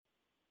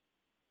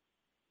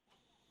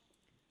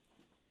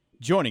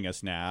Joining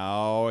us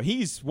now,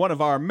 he's one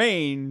of our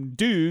main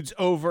dudes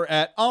over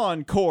at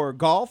Encore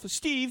Golf.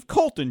 Steve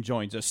Coulton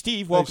joins us.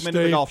 Steve, welcome into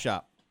the golf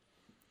shop.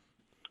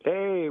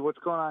 Hey, what's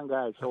going on,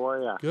 guys? How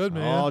are you? Good,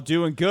 man. Oh,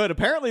 doing good.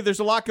 Apparently, there's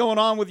a lot going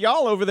on with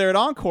y'all over there at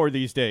Encore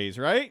these days,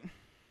 right?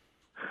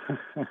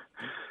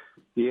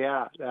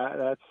 Yeah,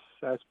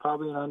 that's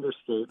probably an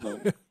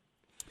understatement.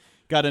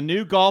 Got a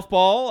new golf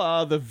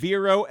ball, the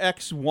Vero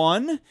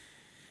X1.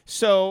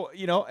 So,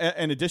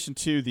 in addition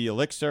to the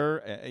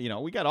Elixir,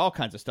 we got all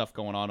kinds of stuff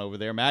going on over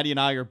there. Maddie and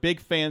I are big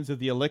fans of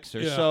the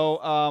Elixir. Yeah.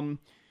 So,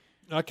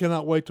 I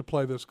cannot wait to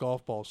play this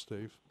golf ball,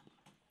 Steve.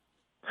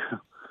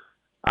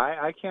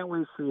 I can't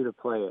wait for you to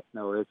play it.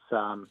 No,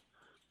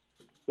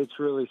 it's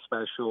really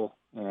special,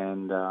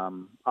 and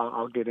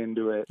I'll get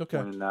into it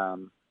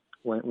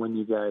when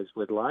you guys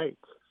would like.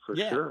 For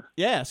sure.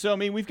 Yeah. So,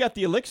 we've got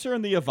the Elixir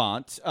and the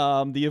Avant.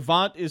 The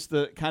Avant is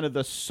the kind of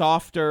the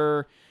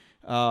softer,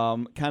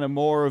 kind of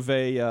more of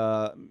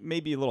a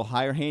maybe a little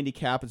higher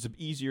handicap. It's an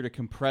easier to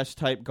compress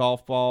type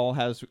golf ball.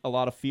 Has a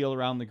lot of feel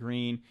around the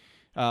green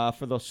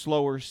for those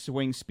slower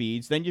swing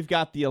speeds. Then you've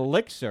got the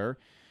Elixir,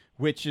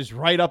 which is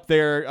right up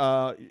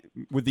there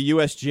with the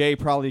USGA,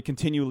 probably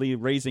continually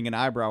raising an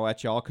eyebrow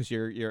at y'all because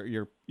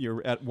you're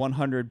at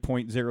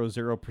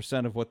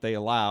 100.00% of what they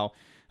allow.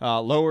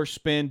 Lower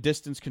spin,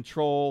 distance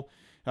control.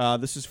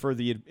 This is for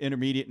the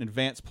intermediate and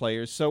advanced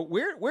players. So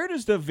where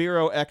does the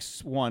Vero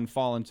X1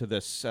 fall into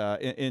this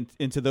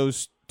into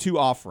those two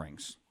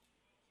offerings?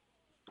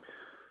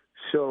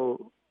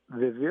 So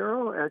the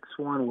Vero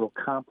X1 will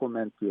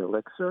complement the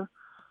Elixir.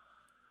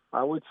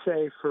 I would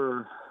say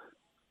for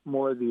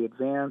more the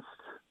advanced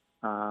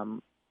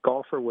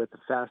golfer with a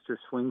faster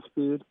swing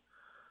speed,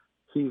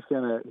 he's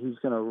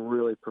gonna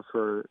really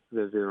prefer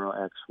the Vero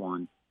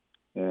X1.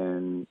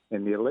 And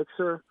the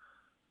Elixir,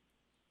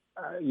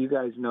 you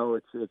guys know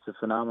it's a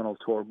phenomenal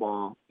tour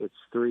ball. It's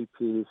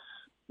 3-piece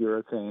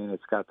urethane.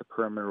 It's got the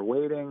perimeter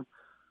weighting,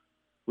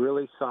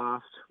 really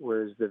soft,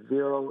 whereas the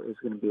Vero is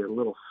going to be a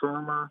little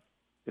firmer.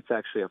 It's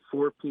actually a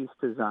 4-piece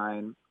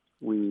design.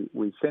 We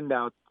thinned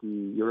out the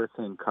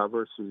urethane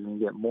cover so you can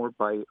get more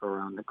bite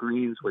around the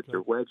greens with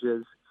your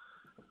wedges.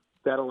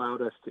 That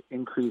allowed us to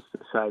increase the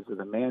size of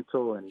the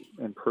mantle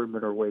and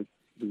perimeter weight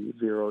the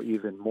Vero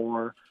even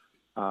more.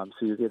 So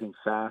you're getting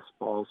fast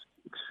balls,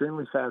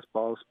 extremely fast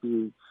ball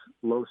speeds,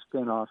 low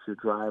spin off your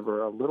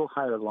driver, a little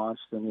higher launch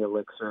than the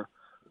Elixir.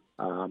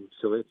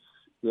 So it's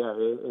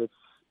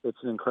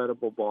an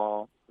incredible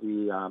ball.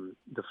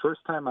 The first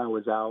time I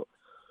was out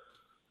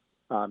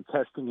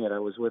testing it, I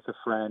was with a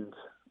friend,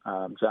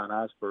 John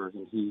Osberg,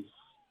 and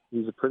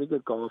he's a pretty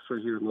good golfer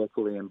here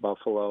locally in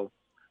Buffalo,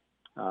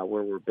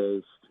 where we're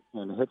based,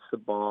 and hits the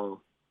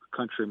ball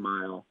country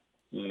mile.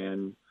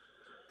 And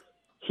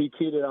he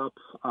teed it up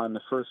on the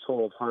first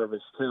hole of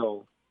Harvest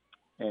Hill,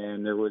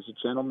 and there was a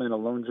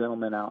lone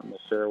gentleman out in the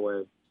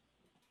fairway,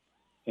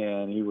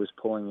 and he was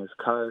pulling his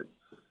cart.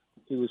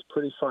 He was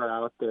pretty far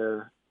out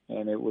there,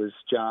 and it was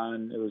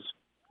John. It was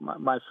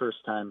my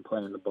first time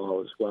playing the ball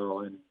as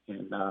well, and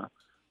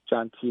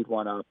John teed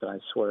one up, and I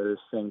swear this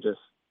thing just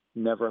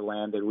never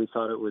landed. We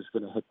thought it was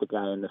going to hit the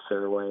guy in the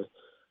fairway,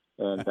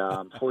 and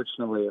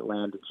fortunately it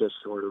landed just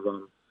short of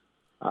him.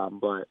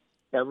 But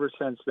ever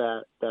since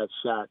that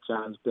shot,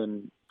 John's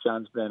been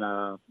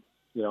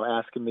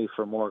asking me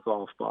for more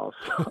golf balls.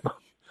 So,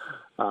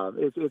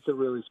 it's a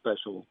really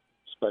special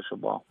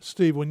ball.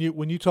 Steve, when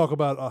you talk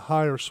about a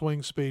higher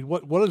swing speed,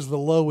 what is the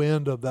low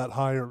end of that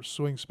higher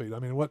swing speed? I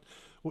mean, what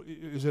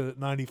is it at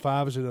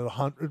 95? Is it at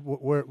 100?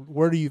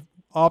 Where do you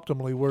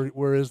optimally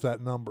where is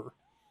that number?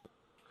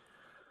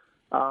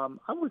 I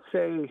would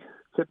say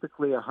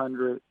typically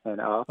 100 and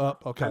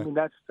up. Okay. I mean,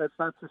 that's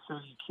not to say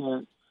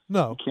you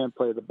can't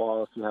play the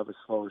ball if you have a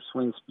slower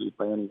swing speed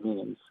by any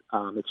means.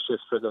 It's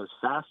just for those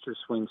faster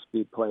swing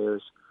speed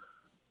players,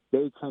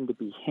 they tend to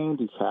be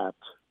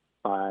handicapped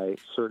by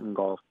certain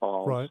golf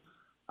balls, right?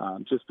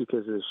 Just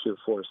because of the sheer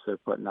force they're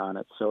putting on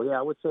it. So yeah,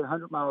 I would say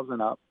 100 miles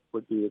and up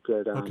would be a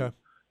good. Okay.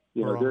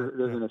 They're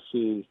going to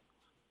see.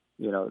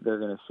 They're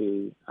going to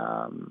see.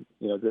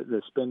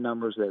 The spin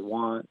numbers they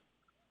want,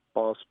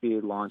 ball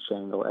speed, launch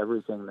angle,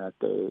 everything that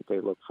they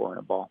look for in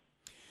a ball.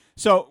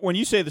 So when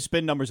you say the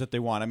spin numbers that they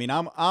want, I mean,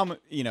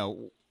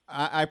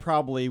 I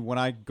probably, when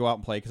I go out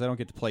and play, because I don't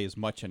get to play as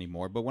much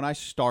anymore, but when I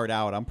start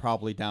out, I'm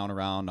probably down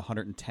around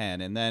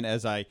 110. And then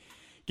as I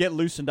get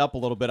loosened up a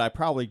little bit, I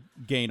probably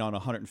gain on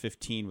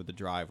 115 with the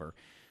driver.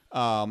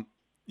 So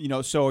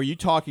are you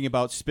talking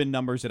about spin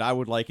numbers that I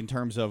would like in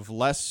terms of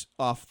less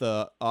off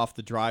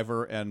the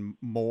driver and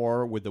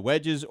more with the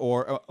wedges,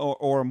 or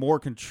a more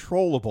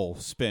controllable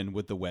spin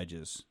with the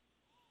wedges?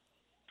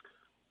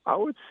 I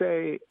would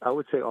say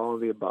all of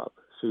the above.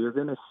 So you're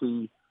going to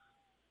see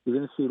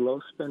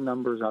low spin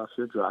numbers off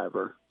your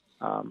driver,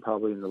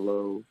 probably in the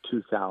low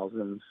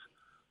 2000s,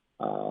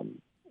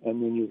 and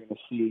then you're going to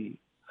see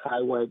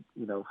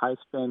high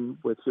spin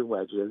with your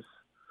wedges.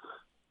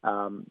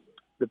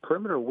 The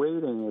perimeter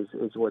weighting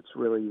is what's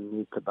really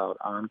unique about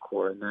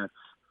Encore, and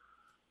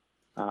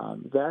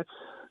that's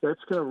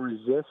going to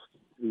resist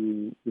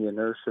the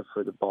inertia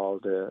for the ball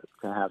to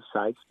have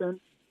side spin.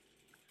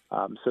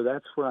 So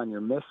that's where on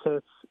your miss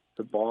hits,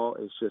 the ball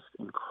is just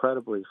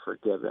incredibly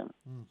forgiving.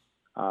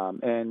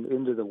 And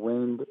into the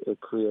wind,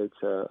 it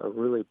creates a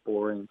really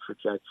boring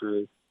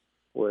trajectory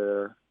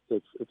where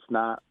it's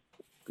not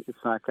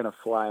going to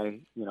fly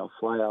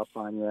up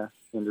on you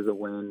into the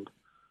wind.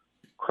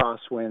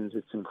 Crosswinds,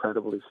 it's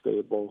incredibly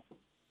stable.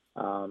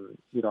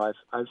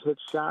 I've hit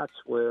shots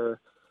where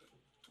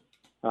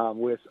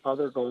with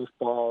other golf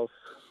balls,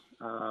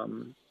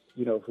 who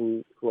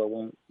I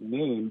won't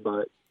name,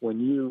 but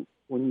when you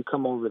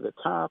come over the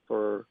top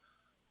or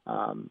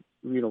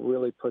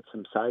really put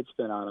some side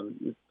spin on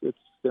them,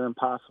 they're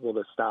impossible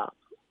to stop.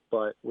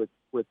 But with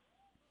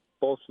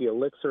both the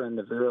Elixir and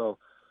the Vero,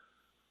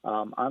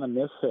 on a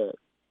miss hit,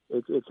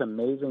 it's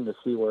amazing to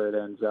see where it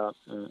ends up.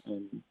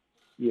 And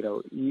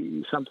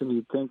something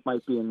you'd think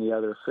might be in the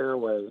other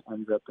fairway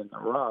ends up in the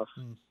rough.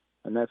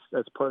 And that's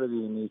part of the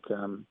unique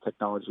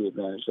technology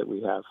advantage that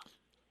we have.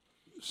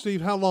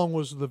 Steve, how long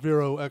was the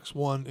Vero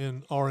X1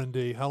 in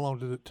R&D? How long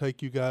did it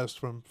take you guys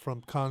from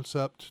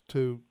concept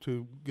to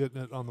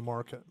getting it on the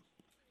market?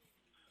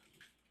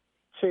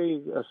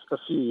 Say a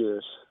few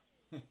years.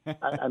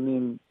 I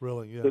mean,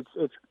 really, yeah.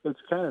 It's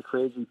kind of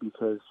crazy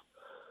because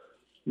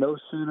no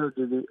sooner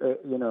do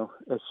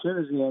as soon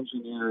as the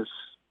engineers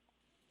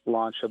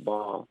launch a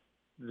ball,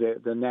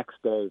 the next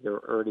day they're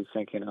already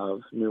thinking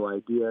of new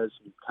ideas,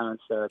 new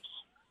concepts.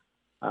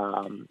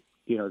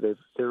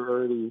 They're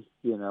already,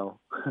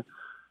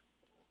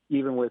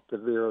 even with the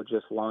Vero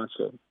just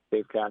launching,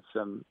 they've got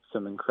some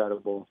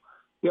incredible.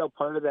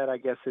 Part of that I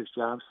guess is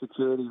job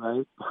security,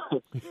 right?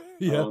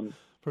 Yeah,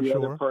 for the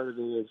sure. other part of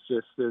it is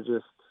they're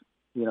just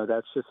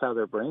that's just how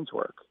their brains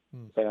work,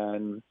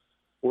 and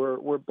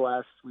we're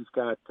blessed. We've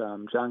got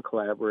John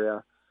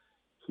Calabria.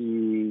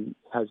 He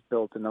has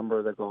built a number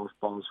of the golf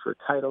balls for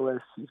Titleist.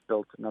 He's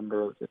built a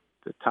number of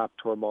the top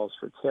tour balls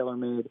for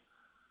TaylorMade,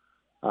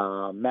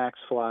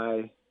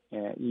 MaxFly,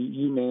 and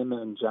you name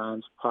it, and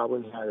John's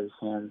probably had his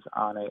hands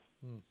on it.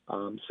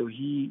 So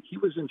he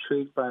was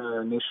intrigued by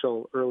our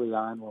initial early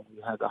on when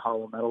we had the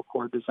hollow metal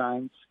core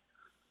designs.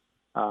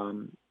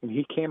 And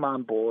he came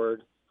on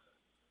board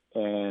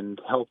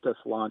and helped us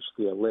launch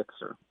the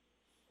Elixir.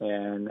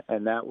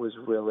 And that was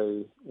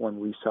really when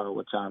we saw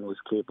what John was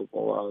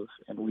capable of.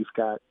 And we've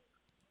got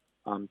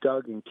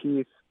Doug and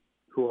Keith,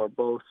 who are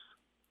both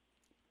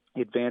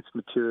advanced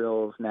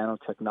materials,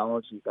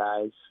 nanotechnology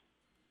guys,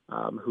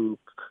 who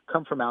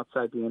come from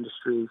outside the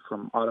industry,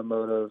 from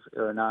automotive,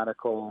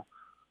 aeronautical,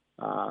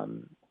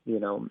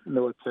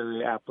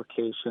 military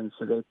applications.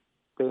 So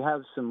they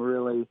have some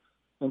really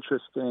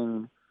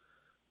interesting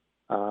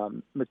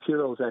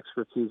materials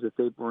expertise that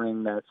they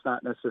bring that's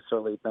not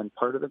necessarily been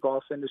part of the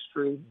golf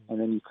industry. And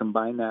then you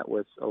combine that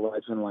with a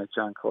legend like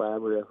John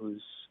Calabria,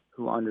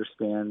 who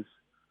understands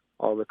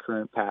all the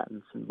current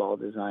patents and ball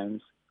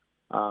designs.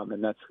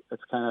 And that's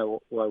kind of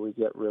why we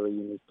get really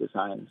unique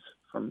designs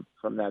from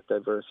that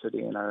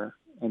diversity in our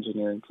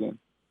engineering team.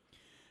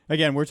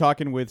 Again, we're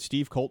talking with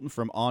Steve Coulton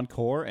from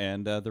Encore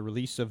and the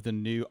release of the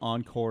new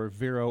Encore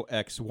Vero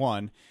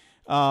X1.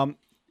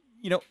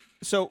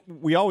 So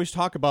we always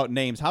talk about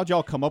names. How'd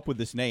y'all come up with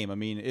this name? I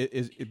mean,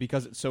 is it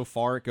because it's so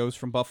far it goes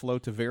from Buffalo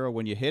to Vero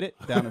when you hit it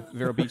down in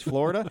Vero Beach,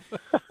 Florida?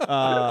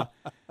 Because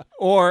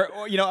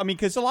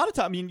a lot of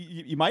times,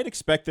 you might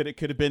expect that it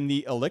could have been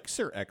the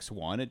Elixir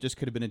X1. It just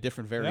could have been a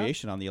different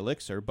variation on the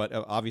Elixir, but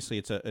obviously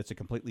it's a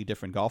completely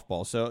different golf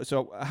ball.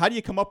 So how do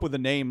you come up with a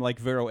name like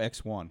Vero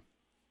X1?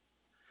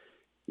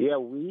 Yeah,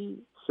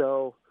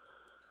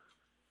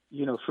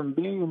 from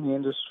being in the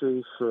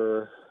industry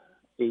for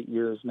 8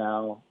 years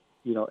now,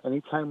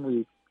 anytime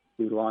we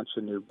launch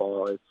a new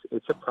ball,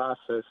 it's a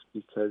process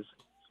because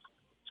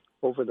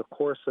over the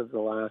course of the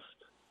last,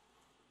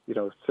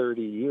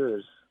 30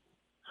 years,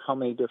 how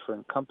many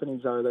different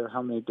companies are there?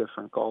 How many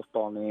different golf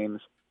ball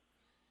names?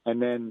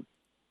 And then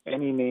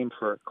any name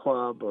for a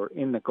club or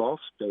in the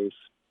golf space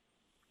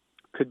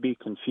could be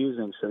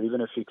confusing. So even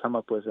if you come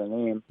up with a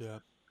name,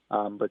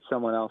 but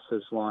someone else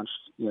has launched,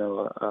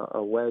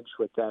 a wedge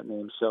with that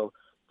name. So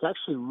it's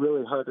actually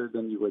really harder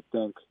than you would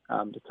think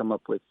to come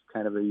up with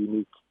kind of a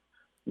unique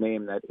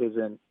name that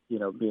isn't,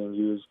 being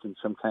used in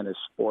some kind of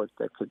sport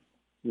that could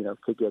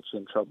get you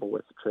in trouble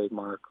with a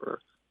trademark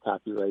or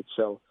copyright.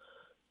 So,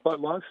 but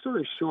long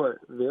story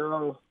short,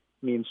 Vero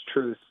means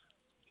truth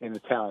in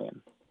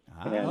Italian.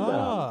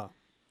 And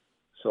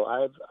so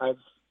I've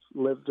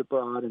lived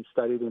abroad and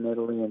studied in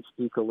Italy and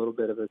speak a little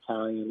bit of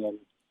Italian,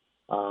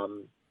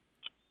 and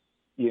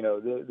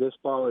this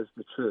ball is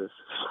the truth.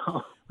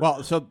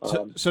 Well,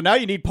 so now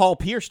you need Paul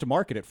Pierce to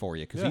market it for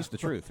you because he's the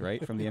truth,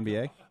 right, from the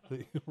NBA?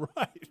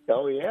 Right.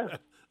 Oh, yeah.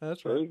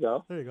 That's right.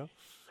 There you go.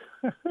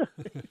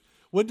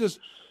 When does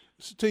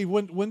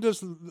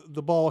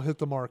the ball hit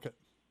the market?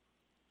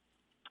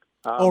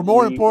 Or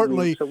more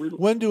importantly,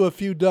 when do a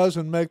few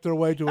dozen make their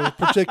way to a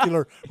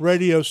particular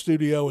radio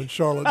studio in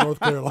Charlotte, North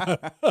Carolina?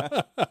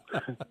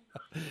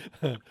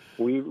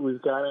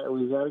 We've got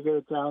to get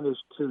it down to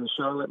the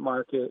Charlotte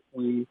market.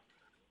 We're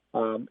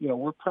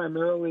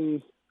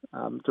primarily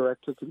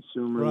direct to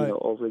consumer, Right.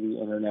 over the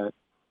internet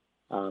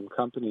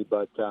company.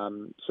 But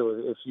so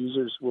if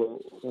users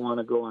will want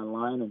to go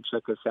online and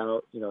check us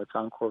out, it's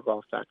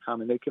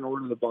EncoreGolf.com, and they can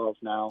order the balls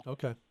now.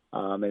 Okay.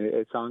 And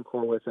it's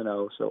Encore with an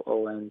O, so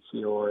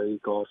ONCORE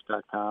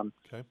golf.com.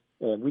 Okay.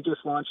 And we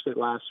just launched it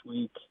last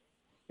week,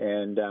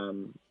 and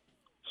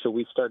so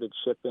we started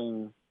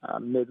shipping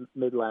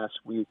mid last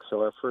week.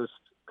 So our first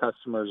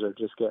customers are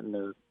just getting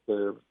their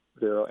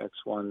Vero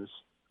X1s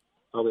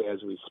probably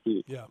as we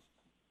speak. Yeah.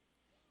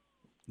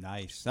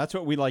 Nice. That's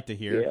what we like to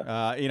hear.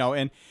 Yeah.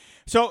 And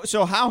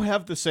so how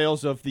have the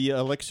sales of the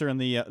Elixir and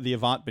the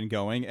Avant been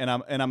going? And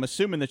I'm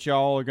assuming that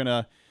y'all are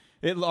gonna.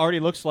 It already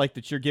looks like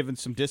that you're giving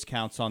some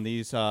discounts on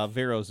these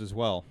Veros as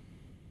well.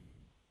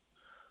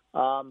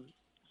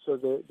 So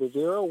the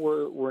Vero,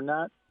 we're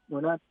not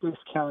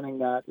discounting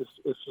that.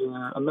 If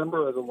you're a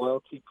member of the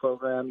loyalty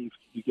program,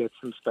 you get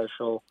some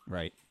special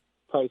Right.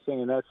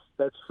 pricing, and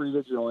that's free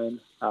to join.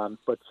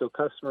 But so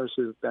customers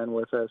who've been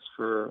with us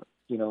for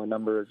a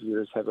number of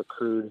years have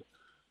accrued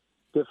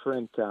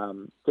different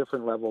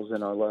levels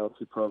in our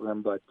loyalty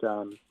program. But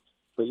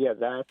yeah,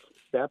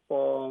 that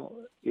ball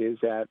is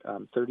at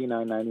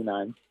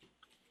 $39.99,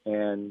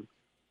 and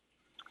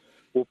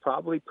we'll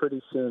probably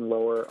pretty soon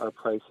lower our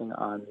pricing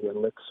on the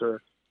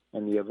Elixir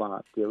and the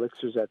Avant. The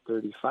Elixir's at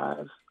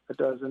 $35 a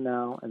dozen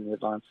now, and the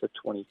Avant's at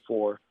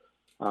 $24.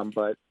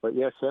 But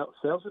yeah,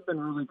 sales have been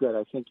really good.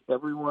 I think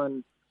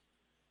everyone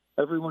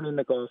in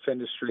the golf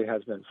industry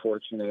has been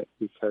fortunate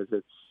because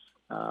it's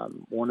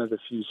one of the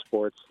few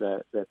sports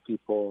that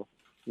people,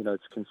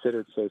 it's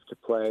considered safe to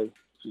play,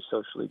 if you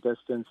socially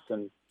distance,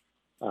 and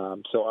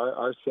so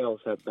our sales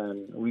have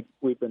been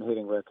we've been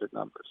hitting record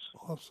numbers.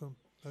 Awesome.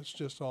 That's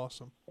just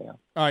awesome. Yeah.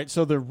 All right.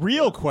 So the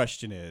real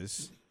question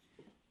is,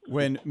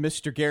 when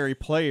Mr. Gary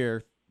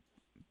Player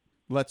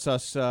lets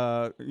us,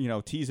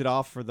 tease it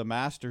off for the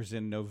Masters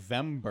in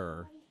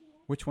November,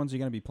 which one's he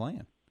going to be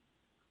playing?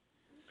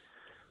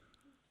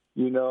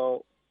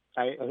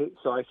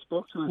 I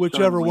spoke to his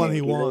Whichever son, one Wayne.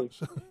 he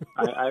wants.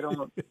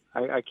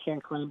 I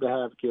can't claim to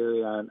have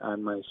Gary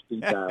on my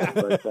speed dial,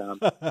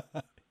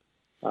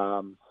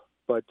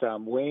 but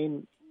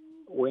Wayne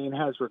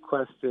has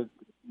requested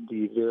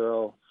the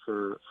Vero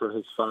for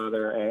his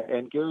father,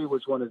 and Gary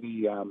was one of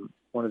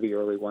the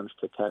early ones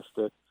to test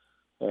it,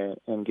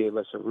 and gave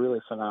us a really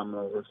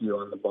phenomenal review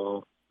on the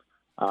ball,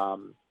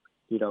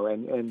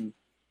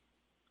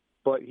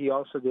 but he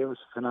also gave us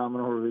a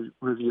phenomenal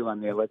review on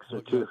the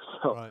Elixir too.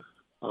 So. Right.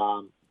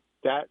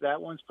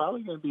 That one's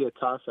probably going to be a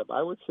toss-up.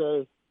 I would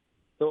say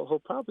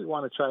he'll probably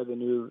want to try the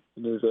new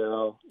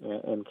Vero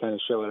and kind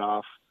of show it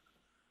off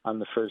on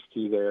the first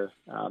tee there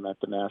at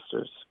the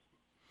Masters.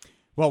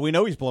 Well, we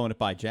know he's blowing it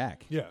by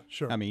Jack. Yeah,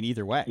 sure. I mean,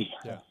 either way.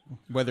 Yeah.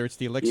 Whether it's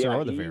the Elixir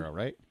or the Vero,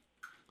 right?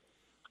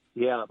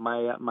 Yeah,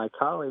 my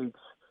colleagues,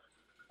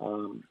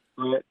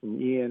 Brett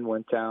and Ian,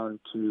 went down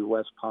to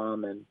West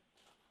Palm and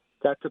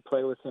got to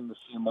play with him a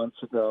few months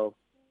ago,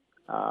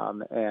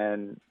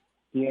 and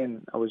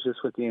Ian, I was just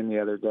with Ian the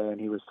other day, and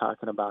he was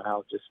talking about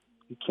how just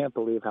you can't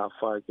believe how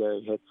far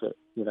Gary hits it.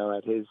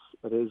 At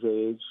his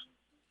age,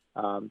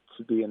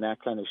 to be in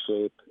that kind of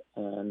shape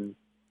and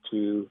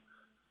to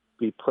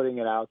be putting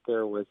it out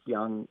there with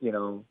young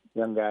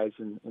guys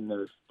in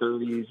their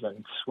 30s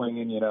and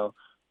swinging,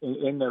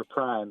 in their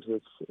primes.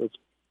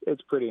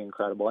 It's pretty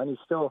incredible, and he's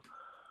still.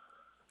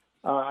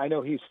 I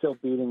know he's still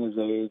beating his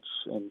age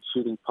and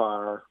shooting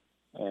par,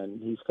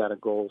 and he's got a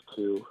goal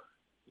to.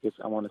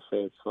 I want to say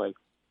it's like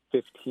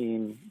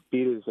 15,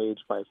 beat his age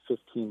by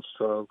 15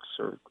 strokes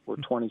or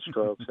 20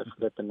 strokes. I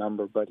forget the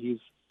number, but he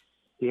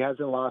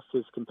hasn't lost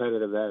his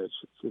competitive edge.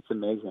 It's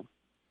amazing.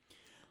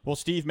 Well,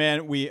 Steve,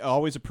 man, we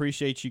always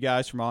appreciate you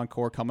guys from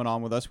Encore coming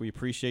on with us. We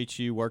appreciate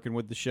you working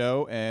with the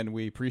show, and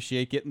we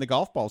appreciate getting the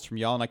golf balls from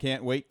y'all, and I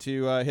can't wait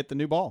to hit the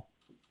new ball.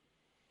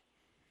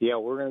 Yeah,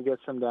 we're going to get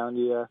some down to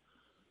you,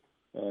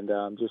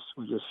 and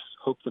we just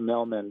hope the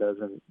mailman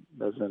doesn't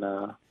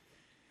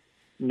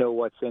know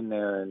what's in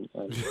there and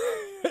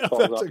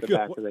falls off the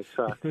back of the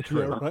truck.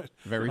 True. Yeah, right.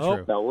 Very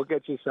true. No, we'll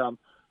get you some.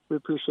 We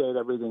appreciate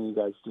everything you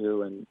guys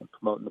do and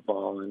promoting the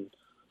ball, and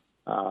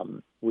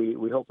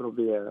we hope it'll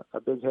be a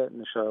big hit in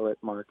the Charlotte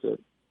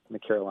market in the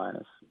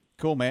Carolinas.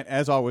 Cool, man.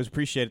 As always,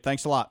 appreciate it.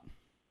 Thanks a lot.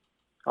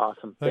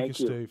 Awesome. Thank you,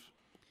 Steve.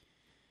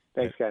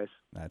 Thanks, guys.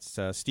 That's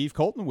Steve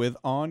Coulton with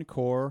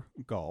Encore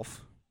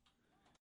Golf.